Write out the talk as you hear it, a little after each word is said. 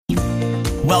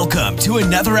Welcome to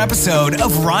another episode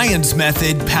of Ryan's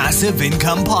Method Passive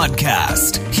Income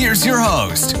Podcast. Here's your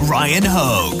host, Ryan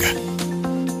Hogue.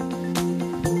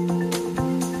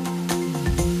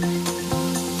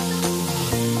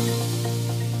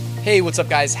 Hey, what's up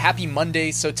guys? Happy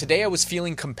Monday. So today I was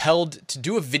feeling compelled to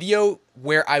do a video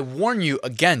where I warn you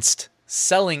against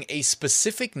selling a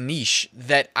specific niche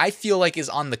that I feel like is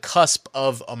on the cusp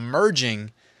of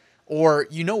emerging, or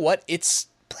you know what? It's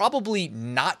probably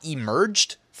not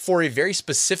emerged for a very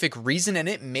specific reason, and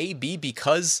it may be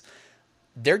because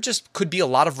there just could be a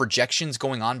lot of rejections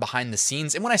going on behind the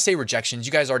scenes. And when I say rejections,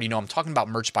 you guys already know I'm talking about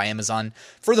Merch by Amazon.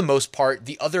 For the most part,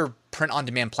 the other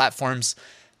print-on-demand platforms,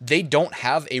 they don't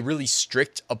have a really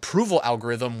strict approval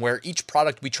algorithm where each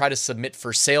product we try to submit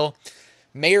for sale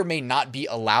may or may not be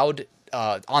allowed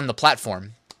on the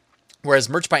platform. Whereas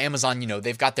Merch by Amazon,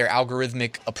 they've got their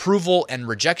algorithmic approval and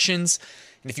rejections.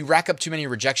 And if you rack up too many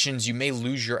rejections, you may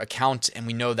lose your account. And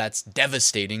we know that's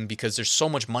devastating because there's so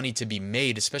much money to be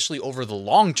made, especially over the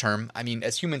long term. I mean,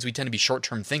 as humans, we tend to be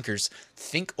short-term thinkers.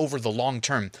 Think over the long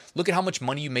term. Look at how much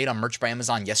money you made on Merch by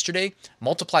Amazon yesterday.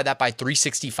 Multiply that by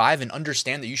 365 and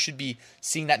understand that you should be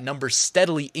seeing that number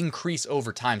steadily increase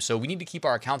over time. So we need to keep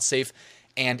our accounts safe.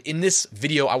 And in this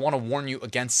video, I want to warn you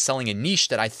against selling a niche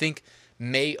that I think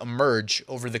may emerge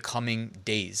over the coming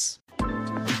days.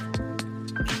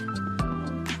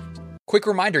 Quick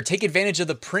reminder, take advantage of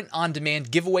the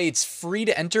print-on-demand giveaway. It's free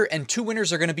to enter, and 2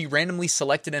 winners are going to be randomly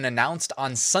selected and announced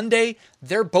on Sunday.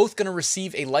 They're both going to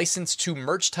receive a license to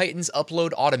Merch Titans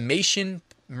Upload Automation,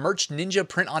 Merch Ninja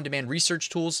print-on-demand research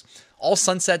tools, All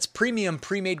Sunsets premium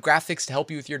pre-made graphics to help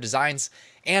you with your designs,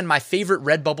 and my favorite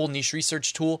Redbubble niche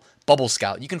research tool, Bubble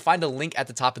Scout. You can find a link at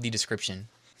the top of the description.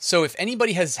 So if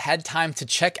anybody has had time to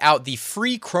check out the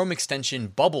free Chrome extension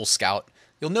Bubble Scout,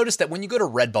 you'll notice that when you go to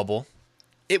Redbubble,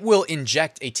 it will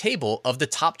inject a table of the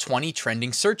top 20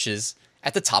 trending searches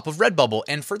at the top of Redbubble.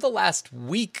 And for the last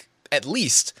week, at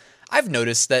least, I've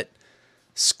noticed that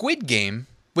Squid Game,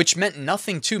 which meant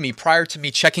nothing to me prior to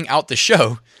me checking out the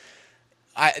show,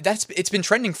 it's been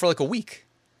trending for like a week.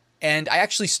 And I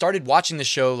actually started watching the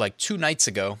show like 2 nights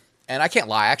ago. And I can't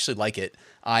lie, I actually like it.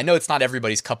 I know it's not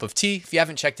everybody's cup of tea. If you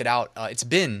haven't checked it out, it's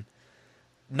been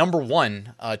number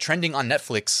 1 trending on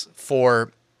Netflix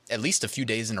for at least a few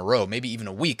days in a row, maybe even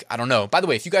a week. I don't know. By the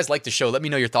way, if you guys like the show, let me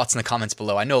know your thoughts in the comments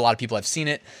below. I know a lot of people have seen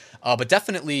it, but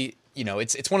definitely,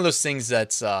 it's one of those things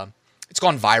that's it's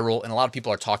gone viral, and a lot of people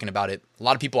are talking about it. A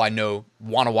lot of people I know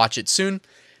want to watch it soon,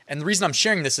 and the reason I'm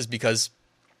sharing this is because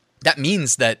that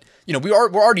means that we're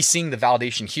already seeing the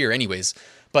validation here, anyways.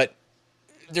 But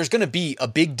there's going to be a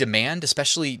big demand,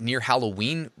 especially near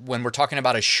Halloween, when we're talking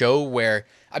about a show where,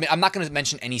 I'm not going to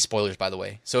mention any spoilers, by the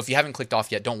way. So if you haven't clicked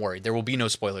off yet, don't worry. There will be no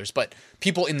spoilers. But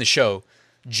people in the show,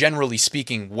 generally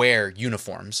speaking, wear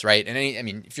uniforms, right? And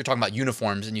if you're talking about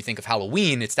uniforms and you think of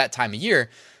Halloween, it's that time of year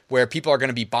where people are going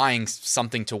to be buying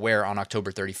something to wear on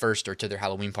October 31st or to their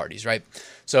Halloween parties, right?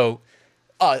 So,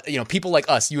 people like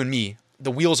us, you and me,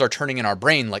 the wheels are turning in our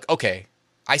brain like, okay,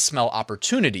 I smell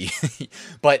opportunity.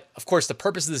 But of course, the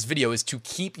purpose of this video is to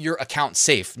keep your account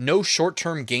safe. No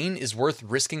short-term gain is worth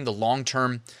risking the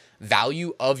long-term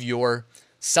value of your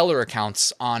seller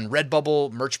accounts on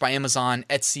Redbubble, Merch by Amazon,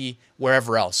 Etsy,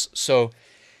 wherever else. So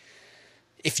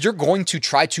if you're going to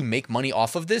try to make money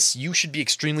off of this, you should be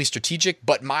extremely strategic.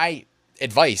 But my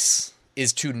advice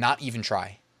is to not even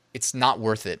try. It's not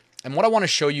worth it. And what I want to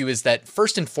show you is that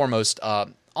first and foremost,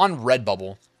 on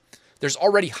Redbubble, there's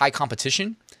already high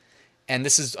competition, and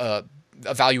this is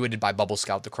evaluated by Bubble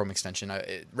Scout, the Chrome extension.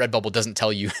 Redbubble doesn't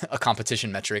tell you a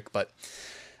competition metric, but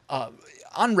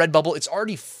on Redbubble, it's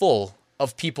already full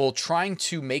of people trying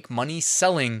to make money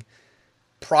selling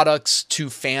products to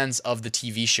fans of the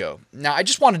TV show. Now, I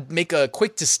just want to make a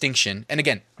quick distinction, and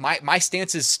again, my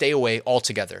stance is stay away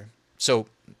altogether. So,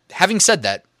 having said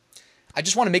that, I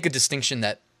just want to make a distinction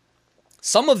that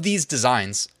some of these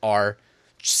designs are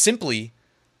simply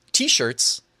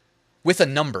t-shirts with a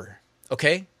number,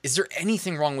 okay? Is there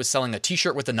anything wrong with selling a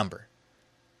t-shirt with a number?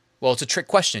 Well, it's a trick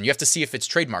question. You have to see if it's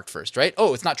trademarked first, right?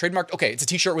 Oh, it's not trademarked? Okay, it's a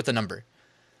t-shirt with a number.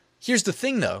 Here's the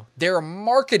thing, though. They're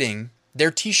marketing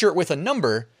their t-shirt with a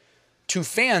number to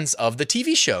fans of the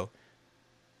TV show,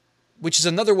 which is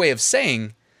another way of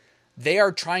saying they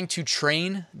are trying to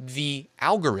train the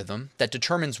algorithm that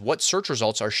determines what search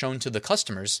results are shown to the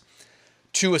customers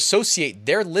to associate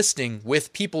their listing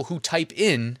with people who type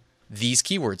in these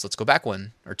keywords. Let's go back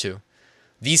 1 or 2.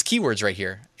 These keywords right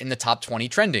here in the top 20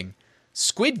 trending.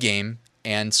 Squid Game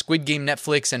and Squid Game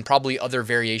Netflix and probably other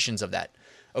variations of that.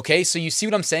 Okay, so you see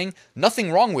what I'm saying?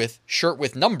 Nothing wrong with shirt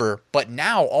with number, but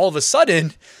now all of a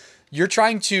sudden you're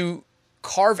trying to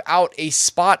carve out a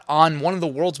spot on one of the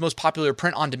world's most popular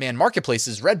print-on-demand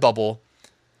marketplaces, Redbubble,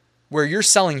 where you're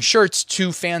selling shirts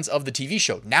to fans of the TV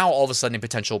show. Now, all of a sudden, a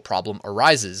potential problem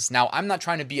arises. Now, I'm not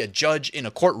trying to be a judge in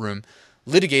a courtroom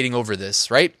litigating over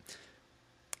this, right?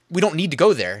 We don't need to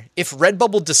go there. If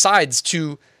Redbubble decides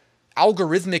to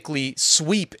algorithmically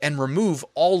sweep and remove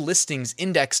all listings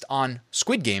indexed on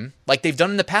Squid Game, like they've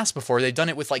done in the past before, they've done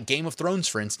it with like Game of Thrones,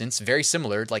 for instance, very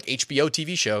similar, like HBO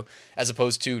TV show as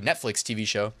opposed to Netflix TV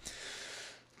show,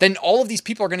 then all of these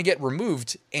people are going to get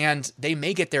removed and they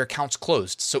may get their accounts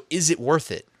closed. So is it worth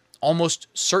it? Almost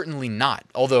certainly not.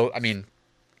 Although, I mean,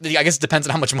 I guess it depends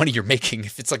on how much money you're making.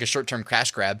 If it's like a short-term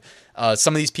cash grab,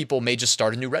 some of these people may just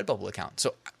start a new Redbubble account.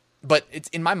 But it's,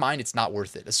 in my mind, it's not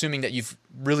worth it. Assuming that you've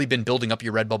really been building up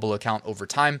your Redbubble account over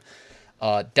time,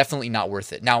 definitely not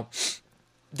worth it. Now,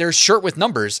 there's shirt with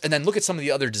numbers, and then look at some of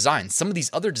the other designs. Some of these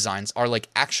other designs are like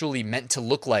actually meant to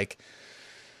look like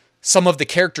some of the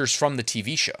characters from the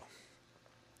TV show.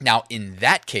 Now, in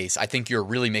that case, I think you're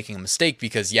really making a mistake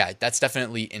because, yeah, that's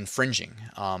definitely infringing,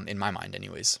 in my mind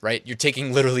anyways, right? You're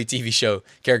taking literally TV show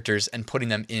characters and putting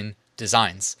them in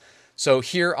designs. So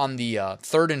here on the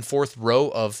third and fourth row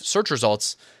of search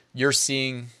results, you're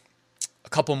seeing a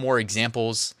couple more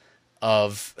examples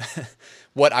of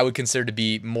what I would consider to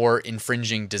be more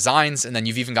infringing designs. And then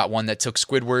you've even got one that took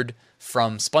Squidward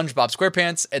from SpongeBob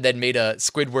SquarePants and then made a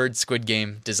Squidward Squid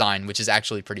Game design, which is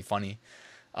actually pretty funny.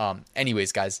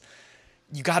 Anyways, guys,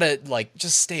 you gotta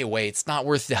just stay away. It's not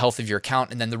worth the health of your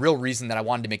account. And then the real reason that I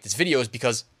wanted to make this video is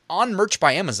because on Merch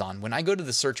by Amazon, when I go to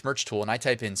the search merch tool and I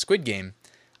type in Squid Game,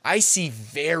 I see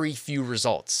very few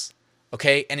results,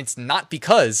 okay? And it's not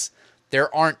because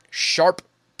there aren't sharp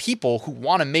people who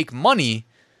want to make money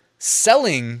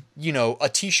selling, a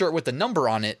t-shirt with a number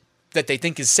on it that they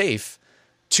think is safe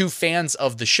to fans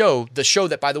of the show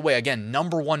that, by the way, again,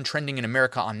 #1 trending in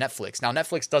America on Netflix. Now,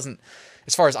 Netflix doesn't,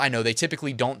 as far as I know, they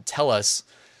typically don't tell us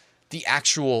the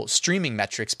actual streaming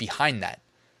metrics behind that.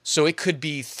 So it could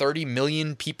be 30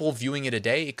 million people viewing it a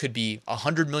day. It could be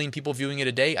 100 million people viewing it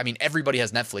a day. I mean, everybody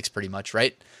has Netflix pretty much,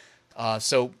 right?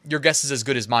 So your guess is as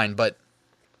good as mine. But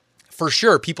for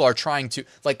sure, people are trying to,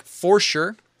 for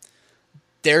sure,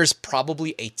 there's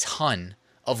probably a ton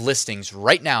of listings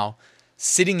right now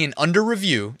sitting in under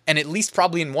review, and at least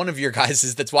probably in one of your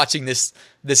guys' that's watching this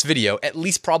video, at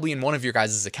least probably in one of your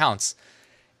guys' accounts.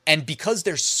 And because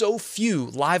there's so few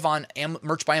live on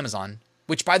Merch by Amazon,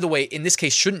 which, by the way, in this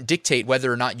case shouldn't dictate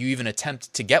whether or not you even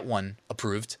attempt to get one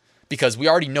approved, because we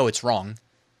already know it's wrong.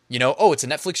 It's a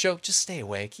Netflix show, just stay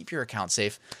away, keep your account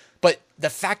safe. But the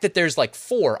fact that there's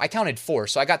 4, I counted 4,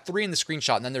 so I got 3 in the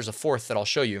screenshot, and then there's a 4th that I'll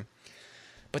show you.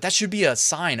 But that should be a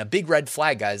sign, a big red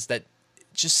flag, guys, that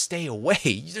just stay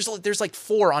away. There's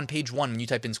 4 on page 1 when you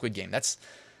type in Squid Game. That's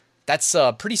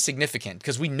pretty significant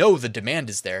because we know the demand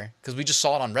is there because we just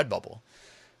saw it on Redbubble.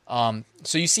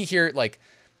 So you see here,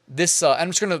 this, I'm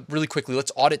just going to really quickly,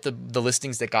 let's audit the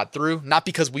listings that got through, not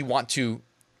because we want to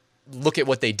look at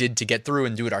what they did to get through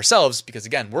and do it ourselves, because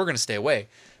again, we're going to stay away.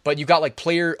 But you got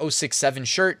Player 067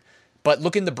 shirt, but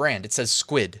look in the brand, it says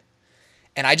Squid.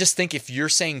 And I just think if you're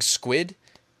saying Squid,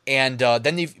 and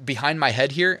then behind my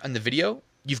head here on the video,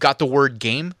 you've got the word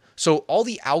game. So all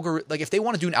the if they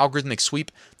want to do an algorithmic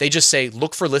sweep, they just say,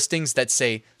 look for listings that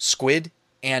say Squid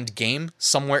and game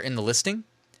somewhere in the listing.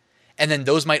 And then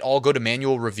those might all go to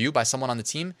manual review by someone on the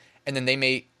team. And then they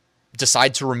may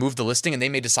decide to remove the listing and they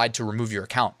may decide to remove your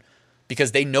account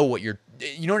because they know what you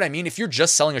know what I mean? If you're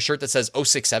just selling a shirt that says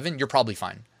 067, you're probably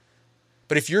fine.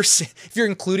 But if you're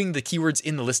including the keywords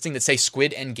in the listing that say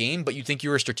Squid and game, but you think you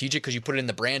were strategic because you put it in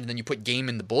the brand and then you put game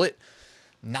in the bullet,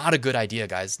 not a good idea,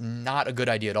 guys. Not a good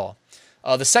idea at all.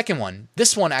 The second one,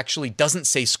 this one actually doesn't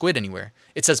say Squid anywhere.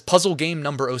 It says puzzle game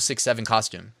number 067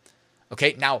 costume.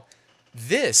 Okay, now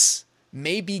this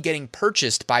may be getting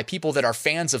purchased by people that are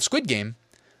fans of Squid Game,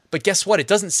 but guess what? It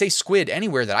doesn't say Squid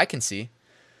anywhere that I can see.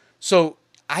 So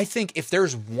I think if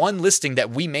there's one listing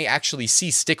that we may actually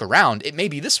see stick around, it may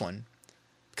be this one.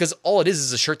 Because all it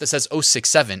is a shirt that says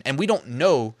 067, and we don't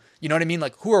know, you know what I mean?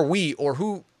 Who are we or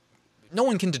who? No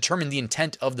one can determine the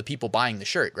intent of the people buying the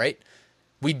shirt, right?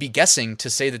 We'd be guessing to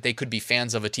say that they could be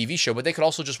fans of a TV show, but they could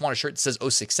also just want a shirt that says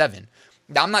 067.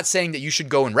 Now, I'm not saying that you should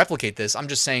go and replicate this. I'm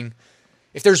just saying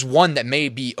if there's one that may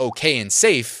be okay and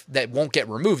safe that won't get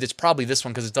removed, it's probably this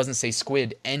one because it doesn't say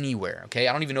Squid anywhere, okay?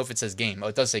 I don't even know if it says game. Oh,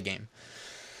 it does say game.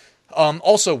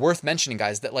 Also worth mentioning,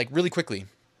 guys, that really quickly,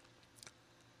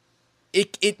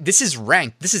 this is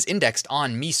ranked, this is indexed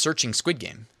on me searching Squid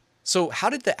Game. So how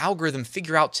did the algorithm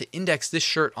figure out to index this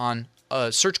shirt on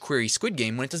a search query Squid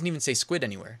Game when it doesn't even say Squid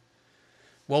anywhere?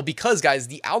 Well, because guys,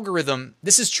 the algorithm,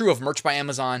 this is true of Merch by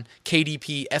Amazon,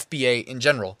 KDP, FBA in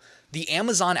general. The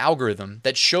Amazon algorithm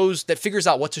that figures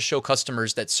out what to show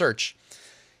customers that search,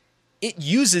 it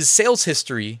uses sales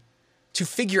history to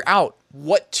figure out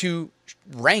what to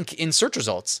rank in search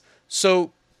results.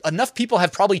 So enough people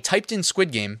have probably typed in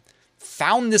Squid Game,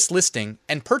 found this listing,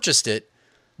 and purchased it,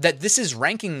 that this is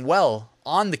ranking well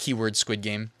on the keyword Squid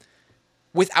Game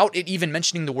without it even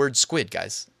mentioning the word squid,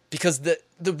 guys. Because the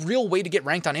real way to get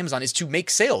ranked on Amazon is to make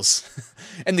sales.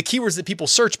 And the keywords that people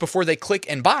search before they click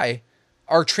and buy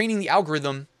are training the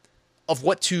algorithm of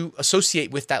what to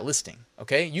associate with that listing,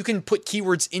 okay? You can put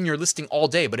keywords in your listing all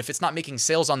day, but if it's not making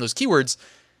sales on those keywords,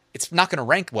 it's not going to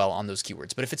rank well on those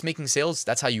keywords. But if it's making sales,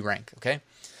 that's how you rank, okay?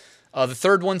 The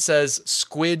third one says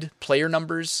squid player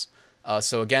numbers.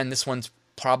 So again, this one's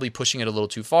probably pushing it a little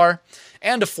too far.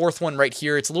 And a fourth one right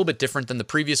here, it's a little bit different than the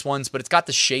previous ones, but it's got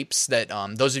the shapes that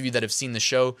those of you that have seen the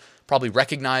show probably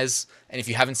recognize. And if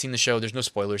you haven't seen the show, there's no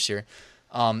spoilers here.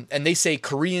 And they say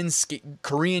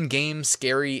Korean game,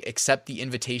 scary, accept the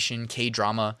invitation,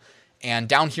 K-drama. And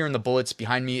down here in the bullets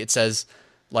behind me, it says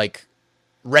like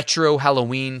retro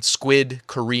Halloween, squid,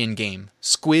 Korean game.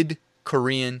 Squid,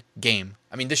 Korean game.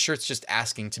 I mean, this shirt's just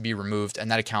asking to be removed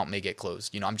and that account may get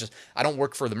closed. You know, I don't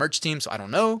work for the merch team, so I don't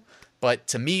know. But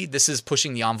to me, this is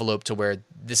pushing the envelope to where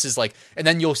this is like, and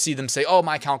then you'll see them say, oh,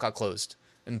 my account got closed.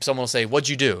 And someone will say, what'd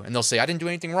you do? And they'll say, I didn't do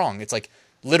anything wrong. It's like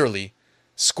literally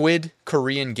squid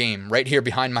Korean game right here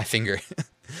behind my finger.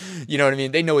 You know what I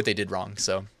mean? They know what they did wrong.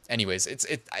 So anyways,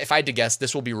 if I had to guess,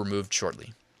 this will be removed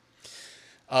shortly.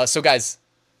 So guys,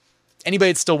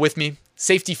 anybody that's still with me,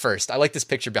 safety first. I like this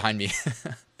picture behind me.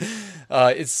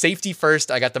 It's safety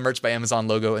first. I got the Merch by Amazon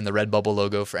logo and the Redbubble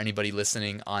logo for anybody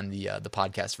listening on the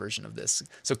podcast version of this.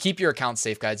 So keep your account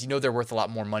safe, guys. You know they're worth a lot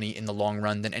more money in the long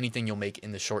run than anything you'll make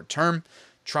in the short term,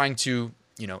 trying to,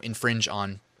 infringe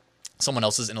on someone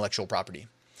else's intellectual property.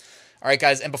 All right,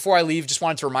 guys, and before I leave, just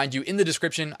wanted to remind you, in the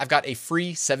description, I've got a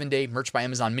free 7-day Merch by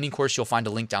Amazon mini course. You'll find a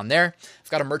link down there.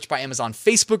 I've got a Merch by Amazon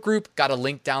Facebook group, got a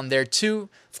link down there too.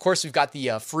 Of course, we've got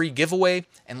the free giveaway.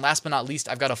 And last but not least,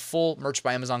 I've got a full Merch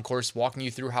by Amazon course walking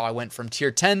you through how I went from tier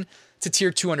 10 to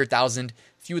tier 200,000.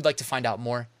 If you would like to find out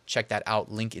more, check that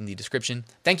out, link in the description.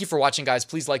 Thank you for watching, guys.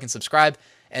 Please like and subscribe,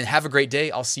 and have a great day.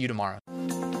 I'll see you tomorrow.